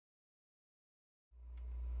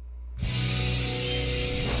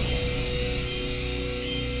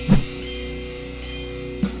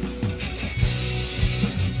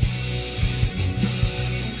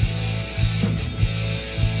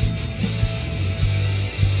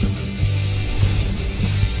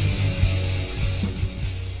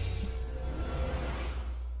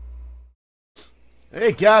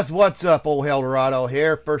Hey guys, what's up? Old Eldorado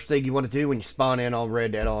here. First thing you want to do when you spawn in on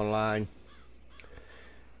Red Dead Online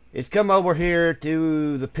is come over here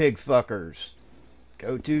to the pig fuckers.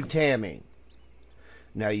 Go to Tammy.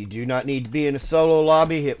 Now you do not need to be in a solo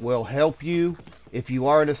lobby. It will help you if you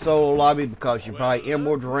are in a solo lobby because you're by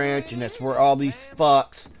Emerald Ranch and that's where all these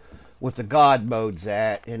fucks with the God modes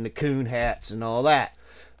at and the coon hats and all that.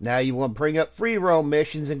 Now you want to bring up free roam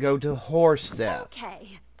missions and go to horse theft.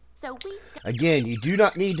 Okay. So Again, you do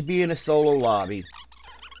not need to be in a solo lobby,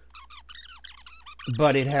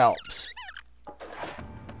 but it helps.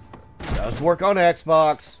 It does work on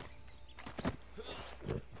Xbox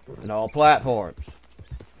and all platforms.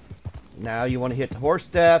 Now you want to hit the horse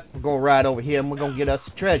theft. We're going to ride over here and we're going to get us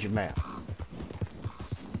a treasure map.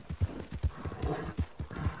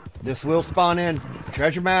 This will spawn in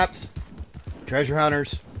treasure maps, treasure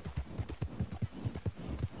hunters,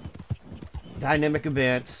 dynamic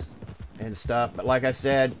events and stuff, but like I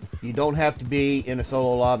said, you don't have to be in a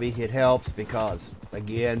solo lobby. It helps because,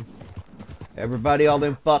 again, everybody, all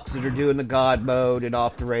them fucks that are doing the God mode and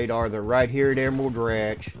off the radar, they're right here at Emerald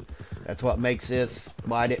Ranch. That's what makes this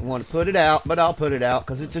why I didn't want to put it out, but I'll put it out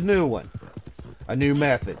because it's a new one, a new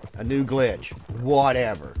method, a new glitch,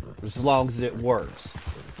 whatever, as long as it works.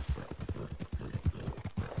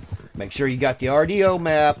 Make sure you got the RDO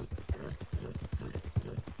map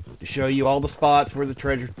to show you all the spots where the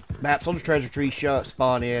treasure maps on the treasure tree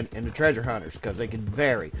spawn in and the treasure hunters, because they can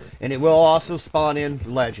vary, and it will also spawn in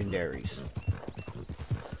legendaries.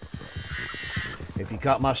 If you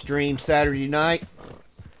caught my stream Saturday night,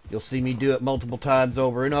 you'll see me do it multiple times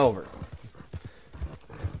over and over.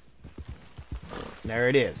 There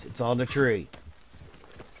it is. It's on the tree.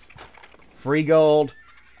 Free gold,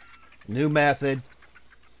 new method.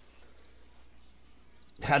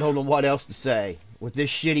 I don't know what else to say. With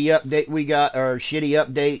this shitty update we got, or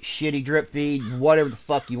shitty drip feed, whatever the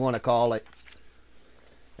fuck you want to call it.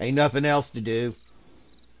 Ain't nothing else to do.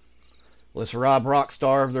 Let's rob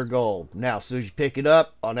Rockstar of their gold. Now, as soon as you pick it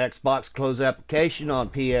up, on Xbox, close application. On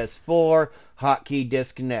PS4, hotkey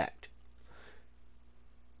disconnect.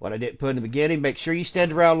 What I didn't put in the beginning, make sure you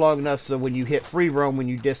stand around long enough so when you hit free roam, when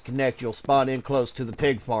you disconnect, you'll spawn in close to the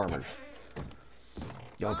pig farmers.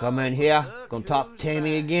 You'll come in here, gonna talk to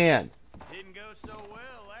Tammy again. Didn't go so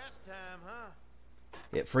well last time, huh?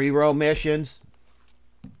 Hit free roam missions.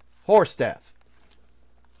 Horse theft.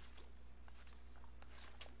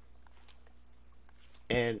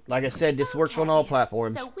 And like I said, this works on all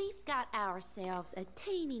platforms. So we've got ourselves a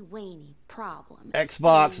teeny weeny problem.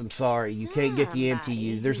 Xbox, I'm sorry, you can't get the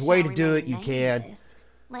MTU. There's a way to do it, you can.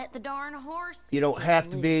 Let the darn horse. You don't have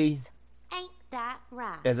to be. Ain't that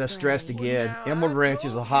right? As I stressed Gray? again, Well, Emerald I Ranch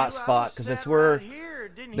is a told hot you I spot was because that's sat where right here,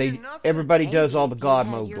 didn't hear nothing. everybody does all the Maybe God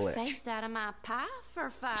you had mode your glitch. face out of my pie for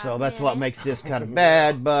 5 So that's what minutes. makes this kind of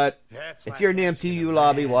bad, but That's if like you're in the asking MTU a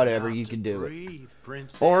lobby, man whatever, not you to can do it. breathe,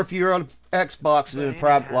 princess. Or if you're on Xbox in a But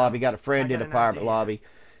private anyhow, lobby, got a friend I in a got an private idea. lobby,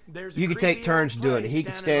 There's a you can take creepy turns old doing it. place He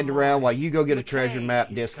can down in stand the around mine. while you go get a The treasure cave, map,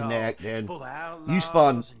 it's disconnect, called. and Full of you spawn,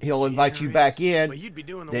 outlaws and he'll invite you back degenerates. in, But you'd be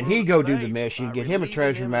doing the then world he a go do favor the mission, by get him a relieving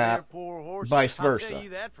treasure them of their map, poor horses. vice I'll versa. tell you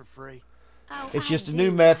that for free. Oh, It's I just a do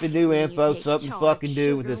new method, like new when you info, take something to charge, fucking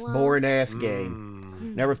do with sugar this lump. boring ass game.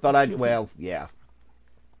 Mm. Never thought I'd, well, yeah.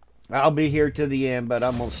 I'll be here to the end, but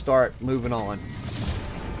I'm going to start moving on.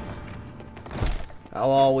 I'll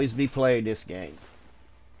always be playing this game.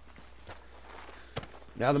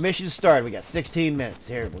 Now the mission's started. We got 16 minutes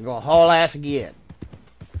here. We're going to haul ass again.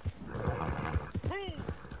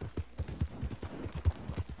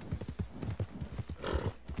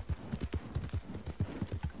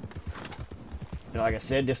 Now, like I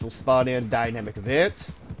said, this will spawn in dynamic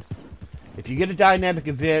events. If you get a dynamic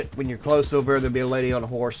event when you're close over, there'll be a lady on a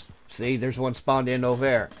horse. See, there's one spawned in over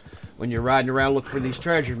there. When you're riding around looking for these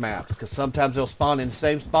treasure maps, because sometimes they'll spawn in the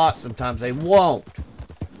same spot, sometimes they won't.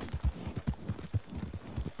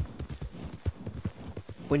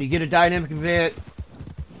 When you get a dynamic event,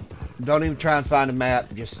 don't even try and find a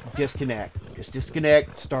map. Just disconnect. Just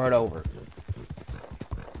disconnect, start over.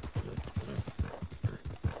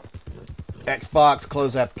 Xbox,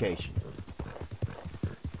 close application.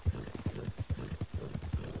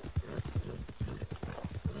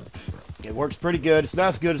 It works pretty good. It's not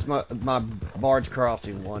as good as my Bard's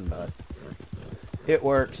Crossing one, but it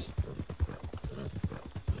works.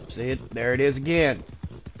 See it? There it is again.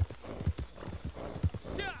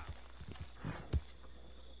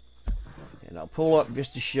 And I'll pull up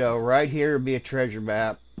just to show. Right here will be a treasure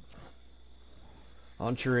map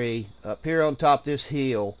on tree. Up here on top this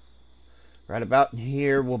hill, right about in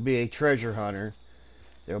here, will be a treasure hunter.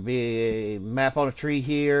 There'll be a map on a tree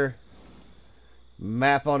here,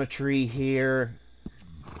 map on a tree here,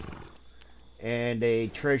 and a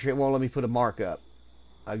treasure. It won't let me put a mark up.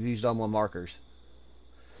 I've used all my markers.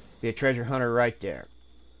 Be a treasure hunter right there.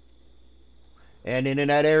 And then in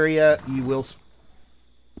that area, you will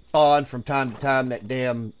spawn from time to time that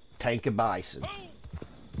damn tank of bison.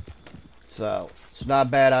 So, it's not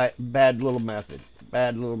a bad little method.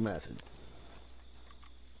 Bad little method.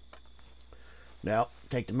 Now,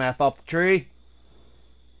 take the map off the tree.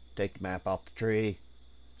 Take the map off the tree.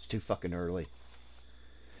 It's too fucking early.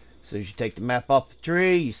 As soon as you take the map off the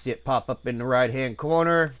tree, you see it pop up in the right hand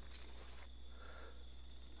corner.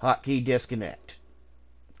 Hotkey disconnect.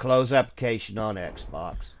 Close application on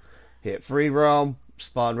Xbox. Hit free roam.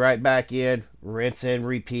 Spawn right back in. Rinse and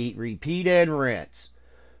repeat. Repeat and rinse.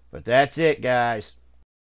 But that's it, guys.